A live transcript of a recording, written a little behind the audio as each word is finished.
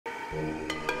So,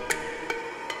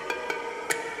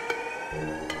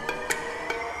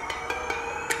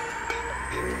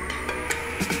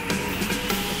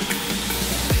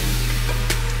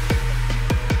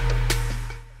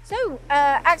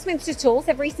 Axminster Tools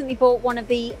have recently bought one of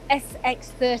the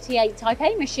SX38 Type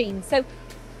A machines. So,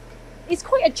 it's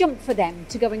quite a jump for them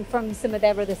to going from some of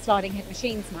their other sliding head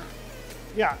machines, Matt.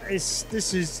 Yeah,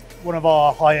 this is one of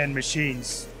our high-end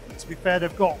machines. To be fair,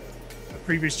 they've got a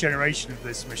previous generation of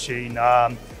this machine.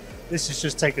 This is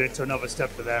just taking it to another step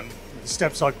for them. The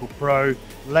StepCycle Pro,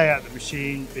 layout the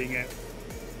machine,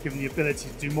 given the ability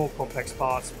to do more complex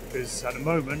parts, because at the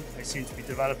moment they seem to be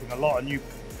developing a lot of new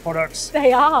products.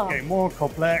 They are getting more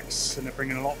complex, and they're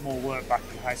bringing a lot more work back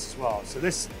in the house as well. So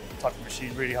this type of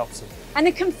machine really helps them. And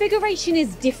the configuration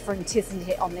is different, isn't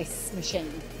it, on this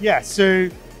machine? Yeah, so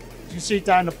you can see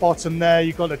down the bottom there,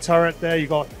 you've got the turret there, you've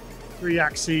got 3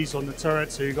 axes on the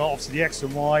turret, so you've got obviously the X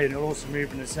and Y, and it'll also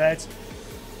move in its head.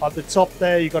 At the top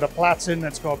there, you've got a platen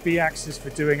that's got a B axis for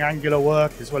doing angular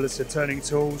work as well as the turning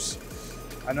tools.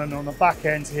 And then on the back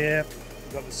end here,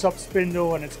 you've got the sub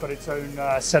spindle, and it's got its own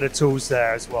set of tools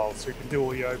there as well, so you can do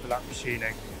all your overlap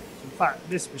machining. In fact,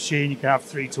 this machine, you can have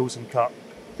 3 tools in cut.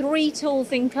 3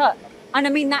 tools in cut. And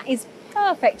I mean, that is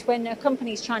perfect when a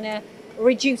company's trying to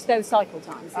reduce those cycle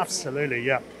times. Absolutely,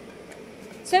 yeah.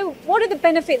 So what are the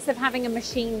benefits of having a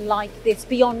machine like this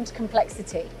beyond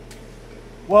complexity?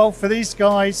 Well, for these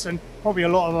guys, and probably a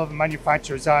lot of other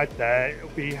manufacturers out there, it'll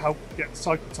be help get the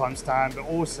cycle times down, but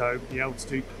also be able to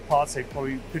do parts they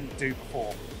probably couldn't do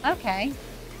before. Okay.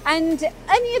 And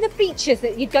any other features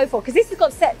that you'd go for? Because this has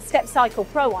got StepCycle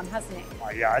Pro on, hasn't it?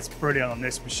 Oh, yeah, it's brilliant on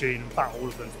this machine. In fact, all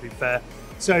of them, to be fair.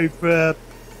 So for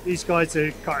these guys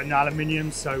are cutting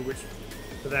aluminium, so which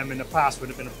for them in the past would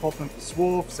have been a problem for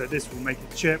swarf, so this will make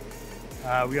it chip.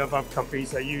 We have other companies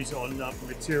that use it on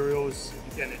materials.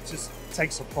 Again, it just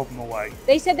takes a problem away.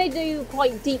 They said they do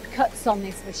quite deep cuts on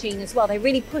this machine as well. They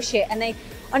really push it, and I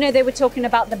know they were talking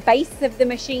about the base of the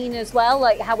machine as well,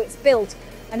 like how it's built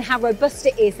and how robust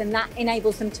it is, and that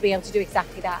enables them to be able to do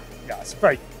exactly that. Yeah, it's a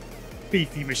very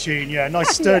beefy machine, yeah,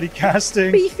 nice sturdy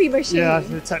casting. Beefy machine. Yeah,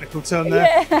 the technical term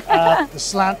there. Yeah. The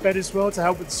slant bed as well to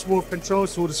help with the swarf control,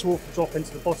 so all the swarf will drop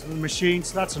into the bottom of the machine,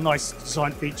 so that's a nice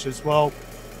design feature as well.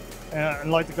 And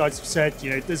like the guys have said, you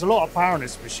know, there's a lot of power in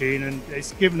this machine, and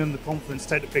it's given them the confidence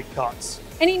to take the big cuts.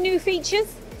 Any new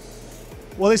features?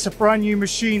 Well, it's a brand new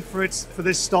machine for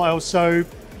this style, so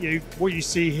what you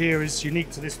see here is unique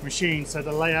to this machine. So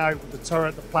the layout with the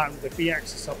turret, the platen, the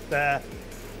B-axis up there,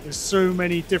 there's so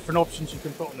many different options you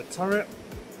can put on the turret.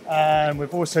 And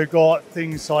we've also got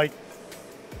things like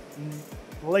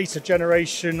later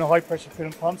generation high pressure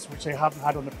coolant pumps, which they haven't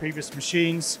had on the previous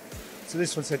machines. So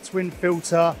this one's a twin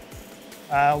filter.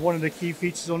 One of the key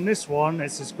features on this one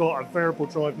is it's got a variable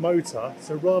drive motor.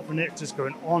 So rather than it just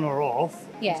going on or off,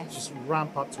 it's just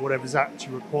ramp up to whatever's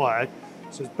actually required.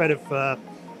 So it's better for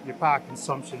your power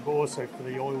consumption, but also for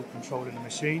the oil control in the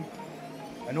machine.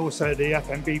 And also the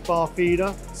FMB bar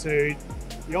feeder. So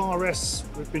the RS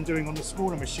we've been doing on the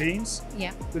smaller machines.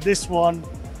 Yeah. With this one,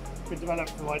 been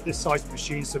developed for like this size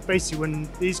machine. So basically when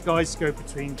these guys go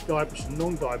between Guybrush and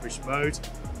non-Guybrush mode,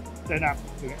 they don't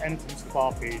have to do anything to the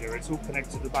bar feeder. It's all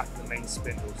connected to the back of the main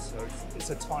spindle. So it's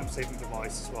a time-saving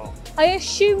device as well. I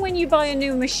assume when you buy a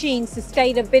new machine,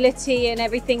 sustainability and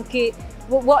everything,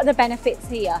 what are the benefits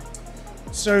here?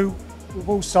 So with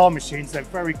all SAR machines, they're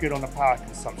very good on the power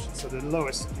consumption. So the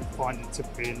lowest you find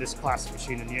typically in this class of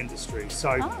machine in the industry.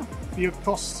 So for your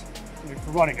cost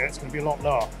for running it, it's going to be a lot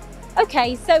lower.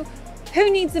 Okay, so who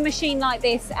needs a machine like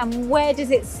this, and where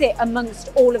does it sit amongst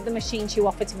all of the machines you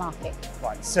offer to market?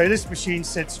 Right, so this machine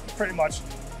sits pretty much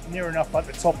near enough at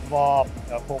the top of our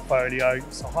portfolio.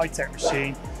 It's a high-tech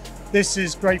machine. This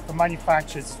is great for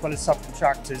manufacturers as well as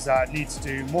subcontractors that need to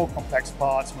do more complex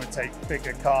parts, want to take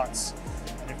bigger cuts.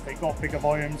 And if they've got bigger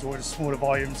volumes or smaller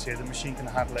volumes here, the machine can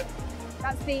handle it.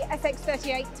 That's the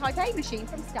SX38 Type A machine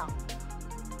from Star.